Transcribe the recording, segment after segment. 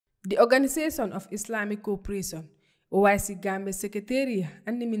The Organization of Islamic Cooperation, OIC Gambia Secretariat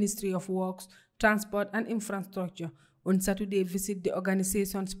and the Ministry of Works, Transport and Infrastructure on Saturday visit the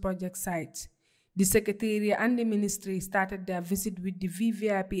organization's project sites. The Secretariat and the Ministry started their visit with the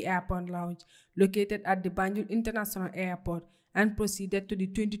VVIP Airport Lounge located at the Banjul International Airport and proceeded to the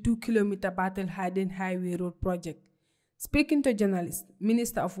 22-kilometer Battle Harden Highway Road project. Speaking to journalists,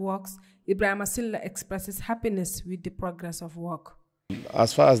 Minister of Works Ibrahim Silla expresses happiness with the progress of work.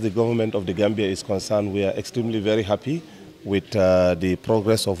 As far as the government of the Gambia is concerned, we are extremely very happy with the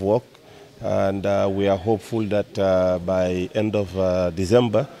progress of work, and we are hopeful that by end of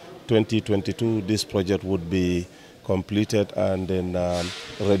December 2022 this project would be completed and then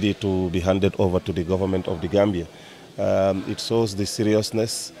ready to be handed over to the government of the Gambia. It shows the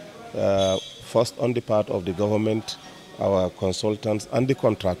seriousness first on the part of the government, our consultants and the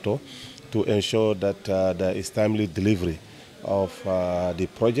contractor to ensure that there is timely delivery of the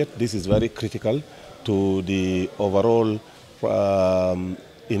project. This is very critical to the overall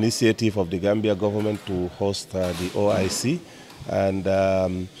initiative of the Gambia government to host the OIC, and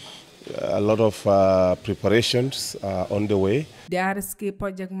a lot of preparations are on the way. The RSK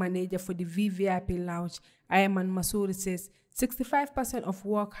project manager for the VVIP Lounge, Ayman Masouri, says 65% of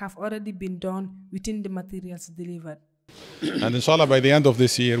work have already been done within the materials delivered. And inshallah, by the end of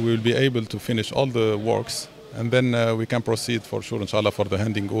this year, we will be able to finish all the works, and then we can proceed for sure, inshallah, for the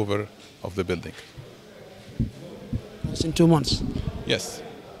handing over of the building. It's in 2 months? Yes.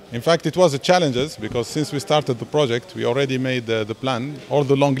 In fact, it was a challenge because since we started the project, we already made the plan. All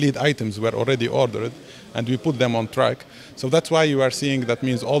the long lead items were already ordered, and we put them on track. So that's why you are seeing that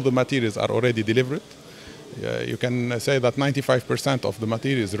means all the materials are already delivered. You can say that 95% of the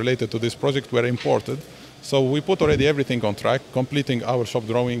materials related to this project were imported. So we put already everything on track, completing our shop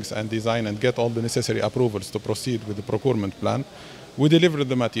drawings and design and get all the necessary approvals to proceed with the procurement plan. We delivered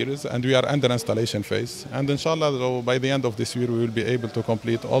the materials and we are under installation phase. And inshallah, by the end of this year, we will be able to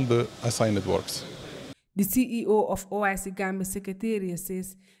complete all the assigned works. The CEO of OIC Gambia Secretariat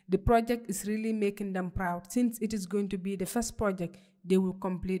says the project is really making them proud since it is going to be the first project they will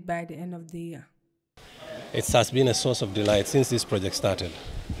complete by the end of the year. It has been a source of delight since this project started,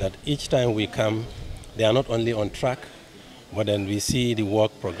 that each time we come, they are not only on track, but then we see the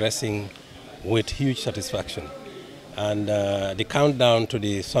work progressing with huge satisfaction. And the countdown to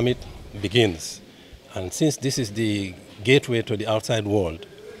the summit begins. And since this is the gateway to the outside world,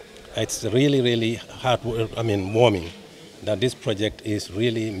 it's really, really warming that this project is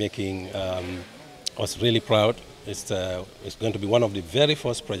really making us really proud. It's going to be one of the very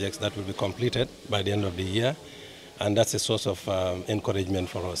first projects that will be completed by the end of the year. And that's a source of encouragement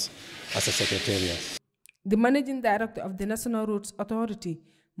for us as a secretariat. The managing director of the National Roads Authority,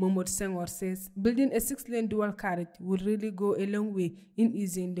 Mahmoud Senghor, says building a 6-lane dual carriage will really go a long way in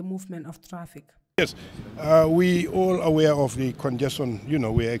easing the movement of traffic. Yes, we all aware of the congestion,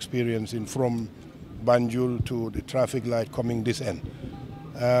 we are experiencing from Banjul to the traffic light coming this end.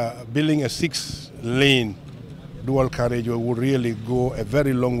 Building a 6-lane dual carriage would really go a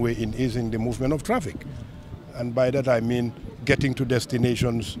very long way in easing the movement of traffic. And by that I mean getting to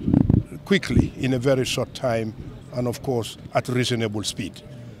destinations quickly in a very short time and of course at reasonable speed.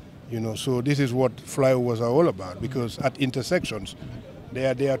 So this is what flyovers are all about, because at intersections they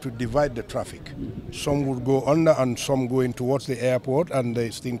are there to divide the traffic. Some would go under and some going towards the airport, and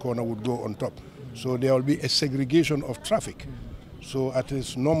the Sting corner would go on top. So there will be a segregation of traffic. So at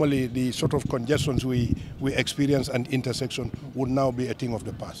least normally the sort of congestions we experience at intersection would now be a thing of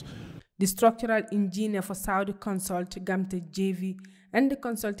the past. The structural engineer for Saudi Consult Gamte JV and the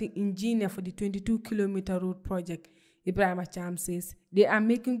consulting engineer for the 22-kilometer road project, Ibrahim Cham, says they are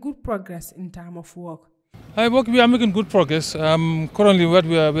making good progress in terms of work. We are making good progress. Currently,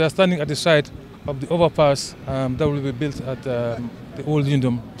 we are standing at the site of the overpass that will be built at the Old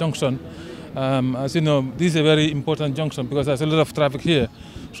Yindum Junction. As you know, this is a very important junction because there's a lot of traffic here.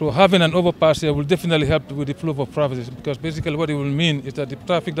 So having an overpass here will definitely help with the flow of traffic, because basically what it will mean is that the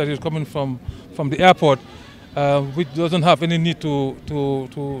traffic that is coming from the airport, which doesn't have any need to go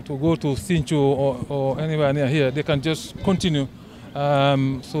to Sinchu or anywhere near here, they can just continue.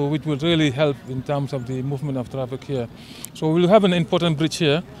 So it will really help in terms of the movement of traffic here. So we'll have an important bridge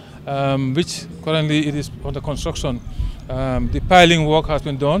here, which currently it is under construction. The piling work has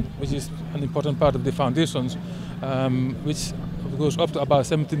been done, which is an important part of the foundations, which goes up to about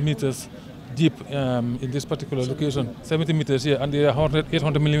 70 meters deep in this particular location. 70 meters here, and they are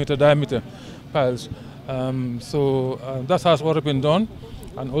 800 millimeter diameter piles. That has already been done.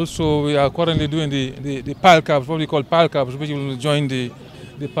 And also we are currently doing the pile cabs, what we call pile cabs, which will join the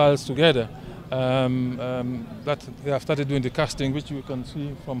piles together. that they have started doing the casting, which you can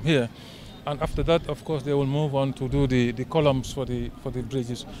see from here. And after that, of course, they will move on to do the columns for the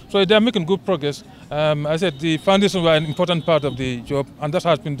bridges. So they are making good progress. I said the foundations were an important part of the job, and that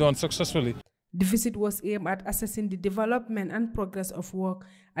has been done successfully. The visit was aimed at assessing the development and progress of work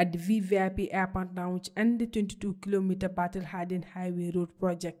at the VVIP Airport Lounge and the 22-kilometer Battle Hardened Highway Road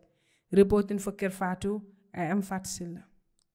project. Reporting for Kerr, Fatou, I am Fatou.